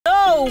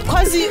no,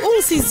 cause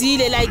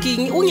ungisizile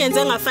like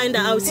ungenze ngafind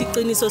out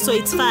iqiniso, so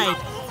it's fine.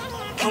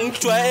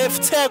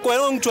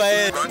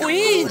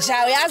 Uyinja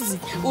uyazi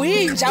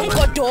uyinja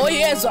mgodo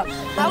yezwa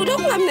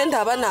awulokhu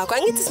ngamnendaba nakho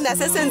angithi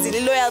sinasesenzile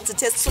loyalty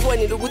test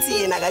sibonile ukuthi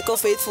yena akakho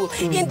faithful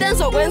into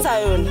ezokwenza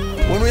yona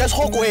wena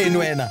uyasihogweni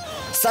wena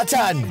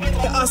Satan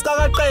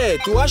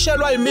asikaqedwe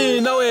washelwa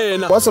yimina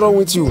wena. What's wrong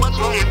with you? What's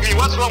wrong with me?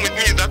 What's wrong with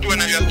me is that when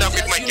you are stuck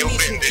with my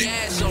girlfriend.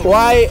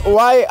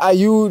 Why are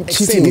you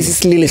cheating? This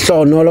is Lily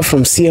Nolo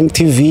from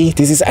CMTV.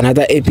 This is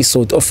another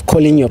episode of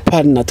calling your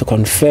partner to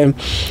confirm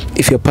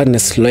if your partner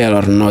is loyal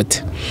or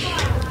not.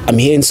 I'm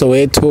here in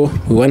Soweto.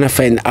 We want to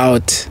find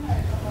out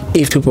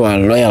if people are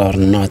loyal or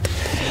not.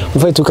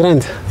 Mfethu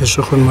grand?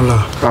 Yeshokho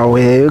mala.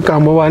 Awe,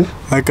 ukama bani?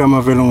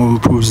 Akama vele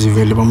ngomphuzi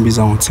vele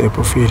bambiza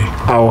ngoTshepo file.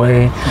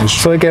 Awe.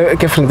 So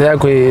ke friend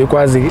yakho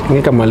ikwazi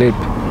ngigama lephi?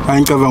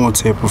 Angicabanga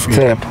ngoTshepo file.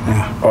 Tshepo.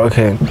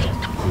 Okay.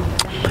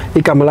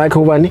 Igama lakhe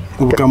ubani?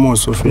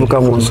 Ubukamoso file.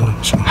 Ubukamoso.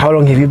 How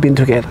long have you been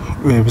together?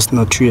 It's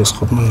not 2 years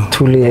mala.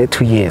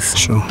 2 years.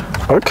 Sure.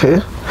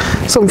 Okay.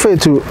 So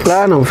mfethu,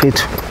 lana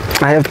mfethu.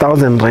 I have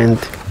 1,000 rand.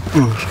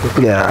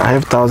 Yeah, I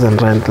have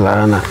 1,000 rand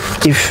lana.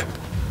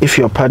 If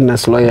your partner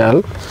is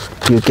loyal,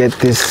 you get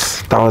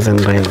this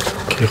 1,000 rand.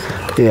 Okay.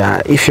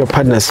 Yeah, if your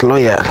partner is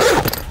loyal.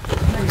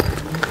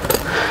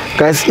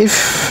 Guys,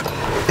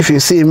 if you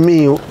see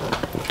me,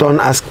 don't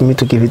ask me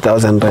to give you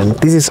 1,000 rand.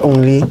 This is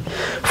only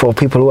for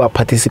people who are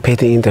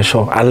participating in the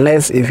show.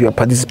 Unless if you are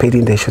participating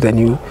in the show, then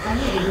you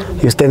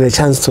stand a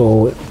chance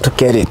to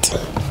get it.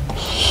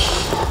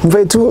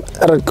 Mfethu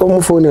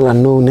rakomufonela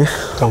none.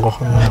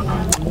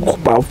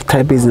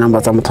 Type his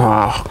numbers.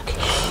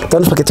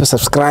 Don't forget to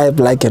subscribe,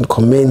 like, and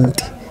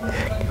comment.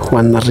 We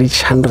want to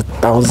reach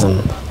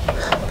 100,000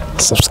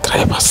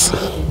 subscribers.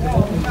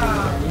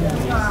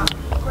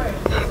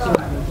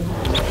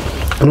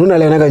 Nuna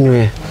lena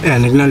kanywe. Yeah,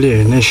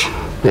 nginale nesh.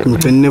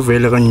 Ngicene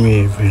vele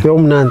kanywe vele. Yo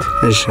mnandi.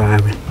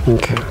 Eshabe.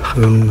 Okay.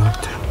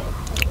 Mnandi.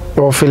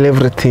 You feel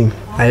everything.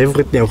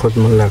 Everything got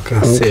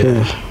malaka.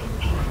 Okay.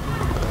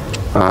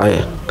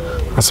 Aye.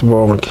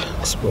 Asibonke.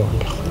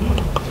 Asibonke.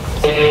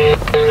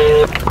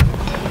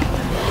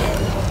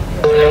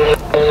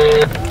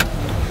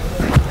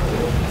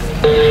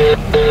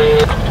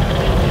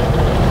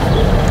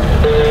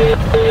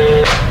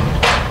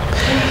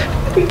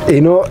 You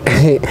know,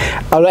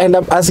 I'll end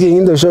up asking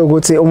in the show, go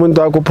say,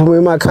 umuntu wakho phuma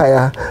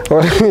emakhaya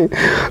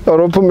or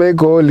uphume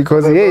egoli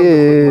because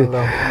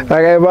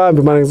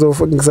akayibambi manje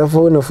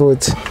ngisafuna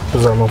futhi.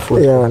 Uzama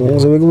futhi. Yeah,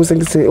 ngizobe kubuse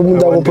ngithi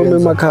umuntu wakho phuma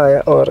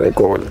emakhaya or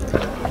egoli.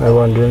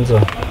 Ayibandwenza.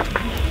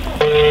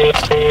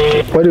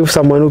 What if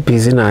someone who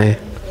busy naye?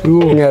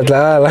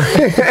 Ngiyadlala.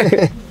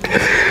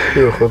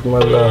 Yo khot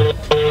mala.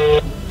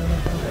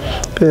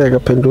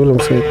 Kaphendula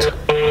mfethu.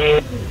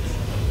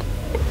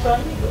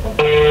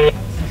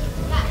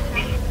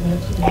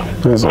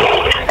 Hello.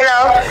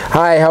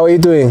 Hi, how are you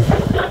doing?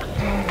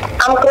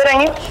 I'm good,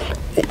 and you?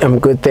 I'm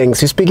good,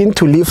 thanks. You're speaking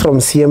to Lee from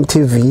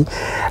CMTV.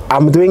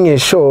 I'm doing a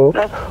show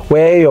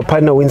where your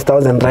partner wins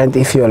 1,000 rand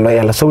if you're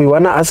loyal. So we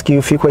want to ask you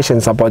a few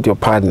questions about your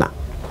partner.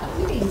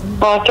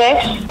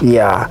 Okay.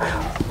 Yeah.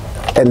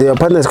 And your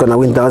partner is going to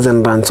win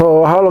 1,000 rand.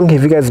 So how long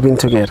have you guys been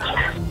together?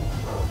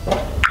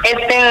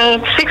 It's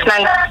been 6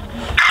 months.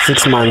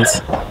 6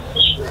 months.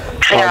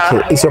 Yeah.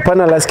 Okay. Is your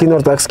partner light skin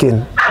or dark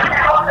skin?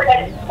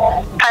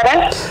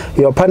 Pardon?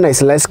 Your partner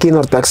is light skin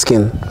or dark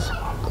skin?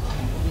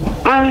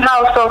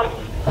 How so?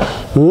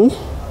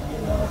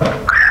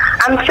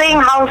 I'm saying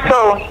how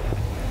so?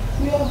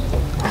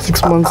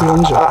 6 months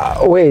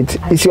longer. Wait,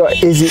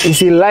 is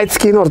he light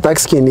skin or dark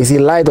skin? Is he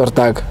light or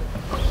dark?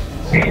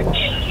 He's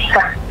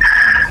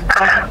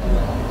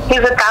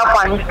a dark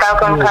one. He's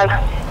dark on color.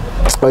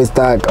 Oh, it's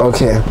dark.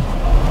 Okay.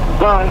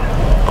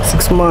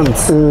 6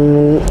 months.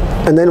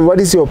 And then what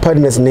is your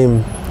partner's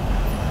name?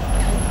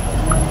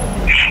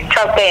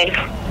 Chapel.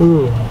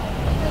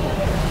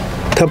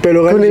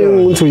 Tapelo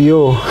Turning to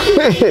you.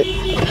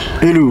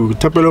 Hello,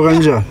 tapelo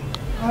kanja.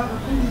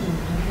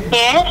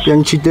 Yeah?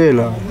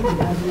 Yanchitela.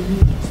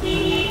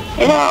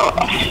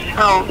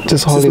 No.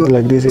 Just hold it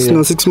like this. It's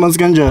not 6 months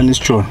kanja, it's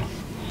true.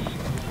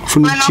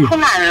 Funiti.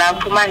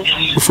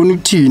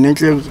 Funiti,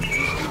 nenhle.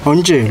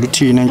 Onje,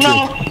 luthi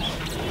nenhle.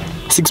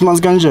 6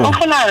 months kanja.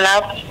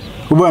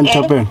 Ubani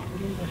tapelo?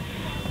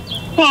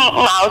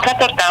 Now,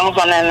 Tapel down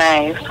on a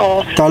knife.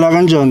 So. Tala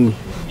kanjani?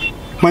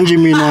 Manje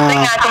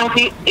mina.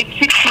 It's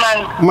 6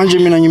 months. Manje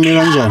mina ngime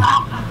kanjani?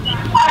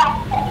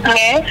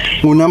 Yeah.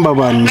 Ngunamba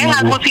bani?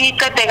 Mengakuthi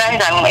ngiqede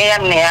kanjani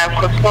eyami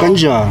neyakho.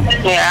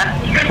 Kanjani? Yeah.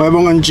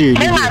 Wayibonga nje.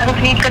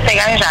 Mengakuthi ngiqede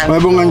kanjani?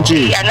 Wayibonga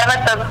nje.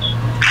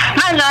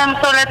 Manje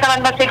amsoletha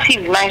abantu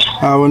base-TV manje.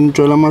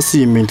 Nitshwala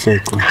amasimi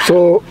inhleko.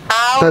 So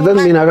that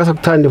doesn't mean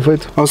akasakuthandi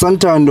mfethu.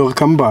 Awusanthanda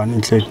ukuhambana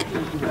inhleko.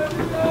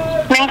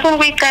 Ngifuna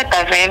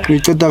ukuyiqeda vele.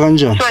 Uyiqeda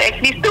kanjani? So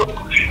at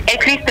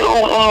least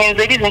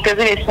ungenzela izinto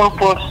ezibe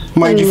simple.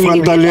 Manje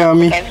frontal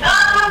yami.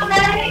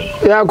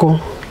 Yakho.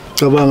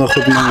 Cabanga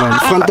khotmangani.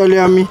 Frontal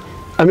yami.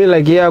 I mean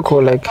like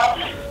yakho like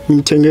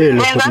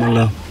ngithengele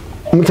khotmangani.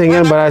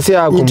 Umthengele but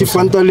asiyakho. Ngithi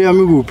frontal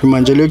yami kuphi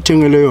manje le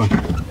kuthengele yona?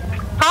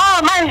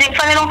 Oh manje manje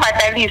kufanele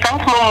ungibhadalise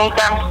angifuna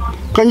umuntu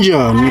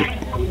kanjani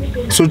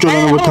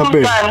sojola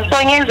ngokuthapela so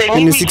ngenze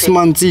ini 6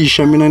 months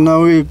isha mina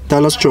nawe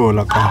kudala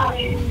sijola ka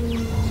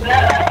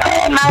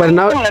but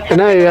now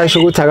uyasho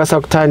ukuthi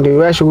akasakuthandi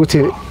uyasho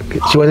ukuthi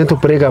she wanted to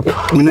break up.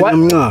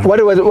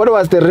 What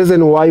was the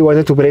reason why you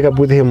wanted to break up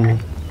with him?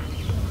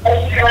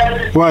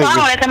 Why?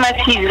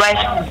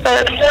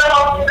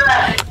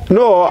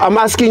 No, I'm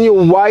asking you,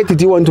 why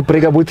did you want to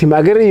break up with him?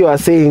 Again, you are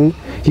saying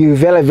you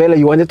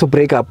you wanted to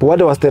break up.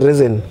 What was the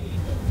reason?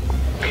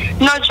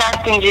 No,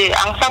 Justin,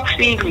 I'm so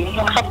feeling.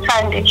 I'm so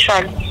tired,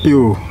 actually.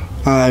 You,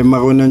 I'm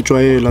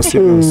enjoy la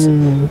serious.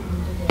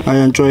 I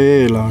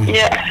enjoy la.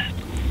 Yeah.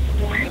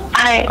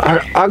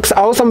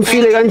 Awusam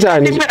feeling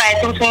kanjani?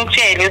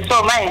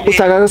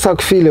 Usaka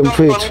sakufile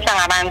mfethu.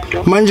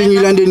 Manje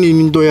ngilande nini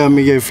into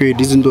yami ke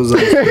mfethu izinto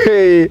zakho.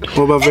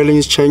 Ngoba vele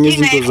ngisichenye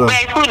izinto zakho.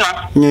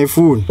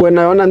 Ngiyayifuna.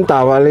 Wena yona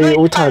ndaba le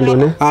uthando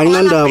ne?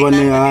 Ayinandaba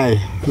ne hayi.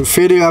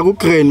 Mfethu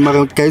akugrand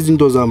mara guys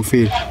izinto zami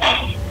mfethu.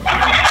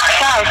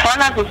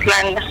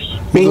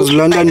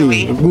 Uzilanda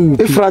nini?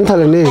 Kuphi?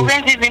 Ifrontal ne?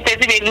 Ukwenza izinto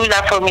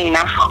ezibelula for mina.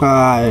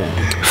 Hayi.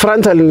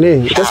 Frontal ne?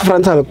 Just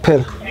frontal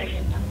kuphela.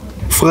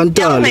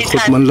 Frontal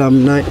khotman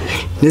lam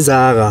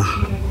nizaka.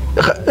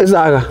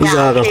 Izaka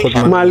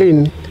khotman.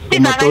 Malini?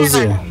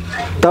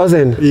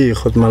 1000.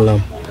 Khotman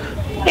lam.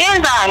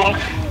 Yenzani?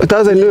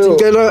 1000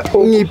 ngicela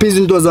ungiphi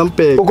izinto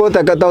zampeka.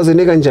 Ukodwa ka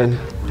 1000 kanjani?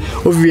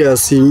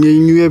 Obviously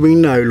nginyuke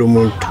benginayo lo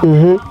muntu.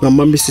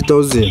 Ngamamba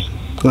 6000.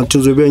 Ngathi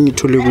uzobe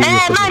ngithole kuyo.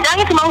 Manje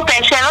angithi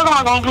mawubheshela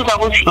uzongibuza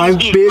ukuthi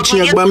angibheshi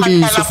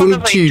ngiyakubambisa ufuna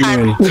ukuthini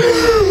wena?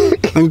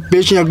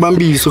 Angibheshi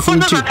ngiyakubambisa ufuna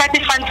ukuthini?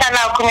 Uzothatha ifrontal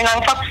lakho mina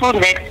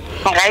ngisakufundela.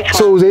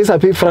 So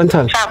uzayisaphi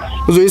frontal?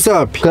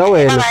 Uzoyisaphi? Ka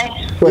wena.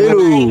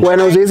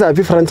 Wena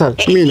uzayisaphi frontal?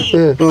 Mina.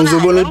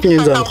 Ngizobona ukuthi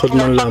ngenzani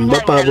khotman lam.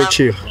 Baba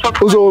bochira.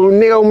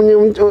 Uzonika omunye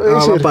umuntu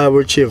baba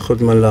bochira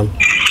khotman lam.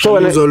 So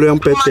wena uzoloya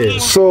ngiphethe.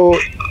 So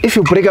if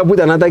you break up with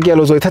another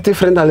girl uzoyithatha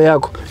ifrontal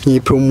yakho?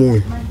 Ngiphe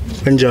omunye.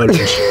 Kanjalo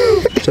nje.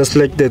 Just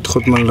like that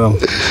khotman lam.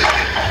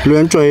 Lo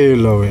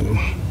yantshwayela wena.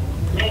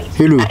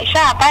 Hello.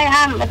 Sha bye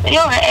hamba.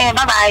 Yo bye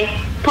bye.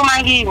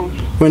 Phuma kimi.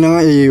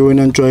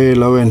 Wena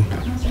ntshwayela wena.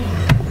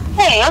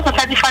 Hey,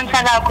 uzothatha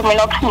ifrontal lakho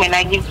mina uphume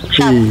la kimi.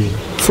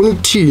 Ufuna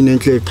ukuthini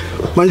enhleke?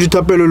 Manje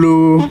uthapelo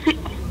lo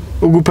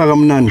ukupha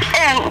kamnandi.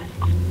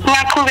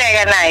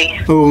 Ngiyaqhubeka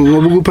naye. Oh,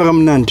 ngoba ukupha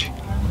kamnandi.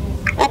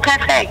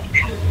 Perfect.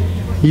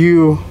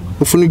 You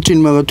ufuna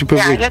ukuthini makathi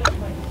perfect?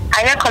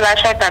 Ayekho la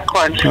shota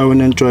khona.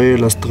 Wena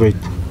ntshwayela straight.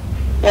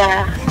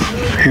 Yeah.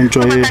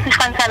 Ntshwayela. Uthatha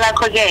ifrontal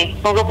lakho ke,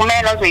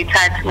 ngizokuvumela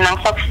uzoyithatha mina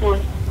ngisakufuna.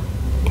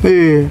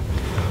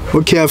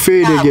 Okay,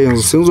 afele ke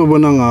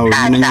sengizobona ngawe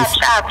mina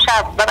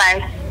Sharp. Bye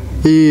bye.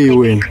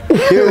 Wena.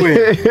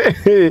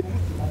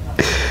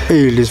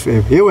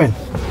 Lisfebe. Wena.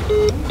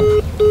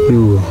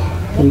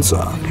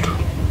 Insando.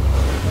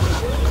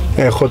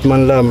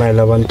 Khotman lama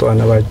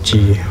labantwana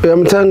bajiye.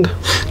 Uyamthanda?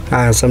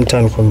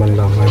 Samthanda khotman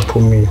lama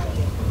ayiphumile.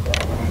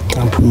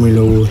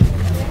 Amphumile kuwe.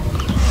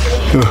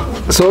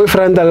 So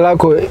ifrontal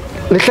lakho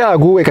lihlala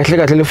kuwe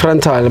kahle le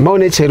frontal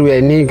mawune cherry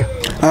uyayinika.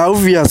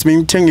 Obvious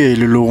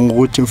bengithengele lo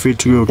ngokuthi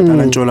mfethu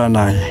uyokudala ntshola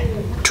naye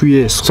 2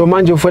 years. So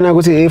manje ufuna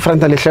ukuthi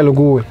ifrontal ihlale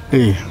kuwe?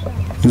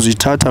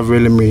 Ngizithatha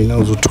vele mina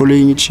uzothola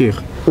enye ichira.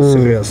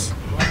 Serious.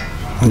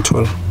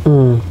 Ngithola.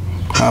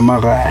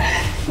 Amara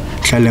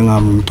hlale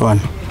ngami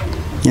umntwana.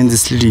 Yenza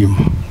isilimo.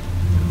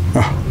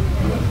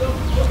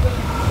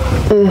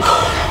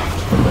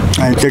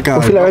 Ayiteka.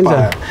 Ufila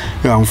kanjani?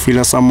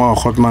 Ngifila sama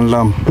khotman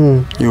lam.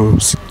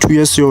 2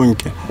 years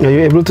yonke. Are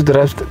you able to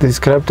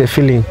describe the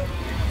feeling?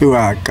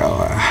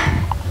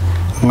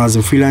 Ngazi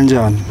ufila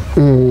kanjani?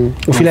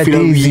 Ufila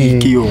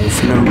dizzy.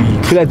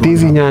 Ufila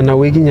dizzy nyana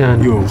weki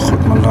nyana.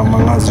 Khotman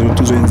lam ngazi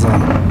ukuthi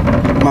uzoyenzani.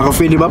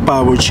 Makafeli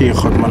bababo che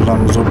khotman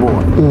lam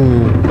uzobona.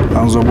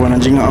 Angizobona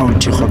njenga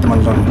out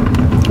khotman lam.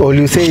 All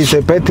you say is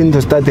a bad thing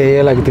to start the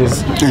year like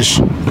this.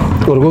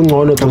 Or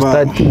kungcono to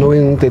start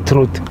knowing the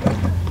truth.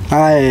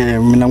 Hayi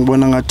mina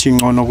ngibona ngathi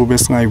ngcono kube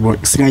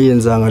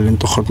singayenzanga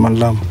lento khotman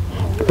lam.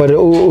 But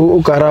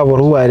Ukarabo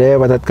or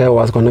whatever that guy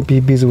was gonna be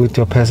busy with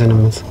your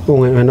personals.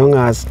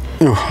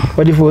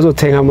 What if also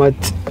take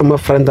a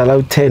friend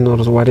allowed 10 or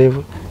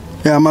whatever?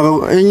 Yeah, mara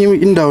enye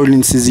indawo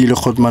linsizile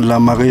khotman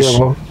lam marish.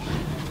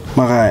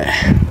 Mara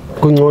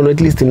kungcono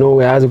at least know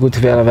uyazi ukuthi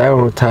vela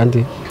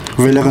ngithandi.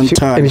 Vele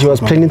ngithandi. And she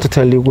was planning to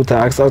tell you ukuthi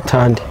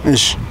akusathandi.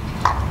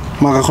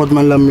 Mara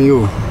khotman lam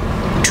yo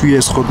 2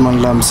 years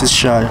khotman lam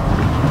sisishaya.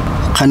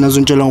 Khana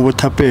zontshela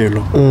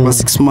ngobuthapelo ba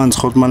 6 months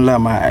khotman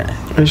lam hayi.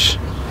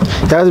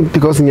 That's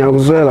because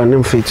ngiyakuzwela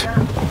nemfethu.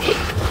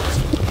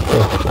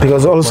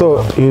 Because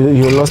also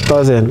you lost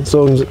 1000.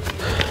 So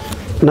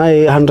now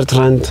 100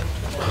 rand.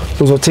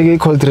 Uzothenga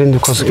i-cold drink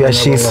because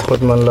uyashisa.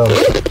 Khotman lam.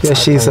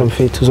 Uyashisa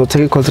mfethu.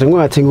 Uzothenga i-cold drink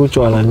ungathenga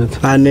utshwala ngathi.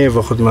 I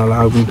never khotman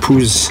lam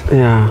ngiphuzi.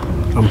 Yeah.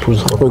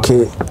 Ngiphuzi.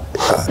 Okay.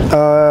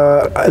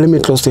 Let me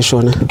close the show.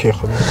 Okay.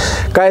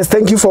 Guys,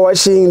 thank you for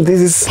watching.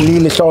 This is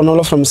Lile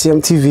Shawnolo from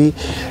CMTV.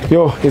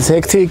 Yo, it's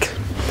hectic.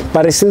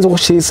 But since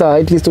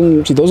at least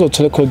those are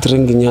cold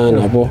drinking,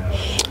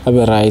 I'll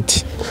be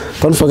right.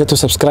 Don't forget to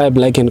subscribe,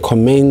 like, and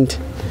comment.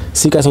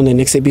 See you guys on the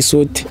next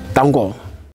episode. Down go.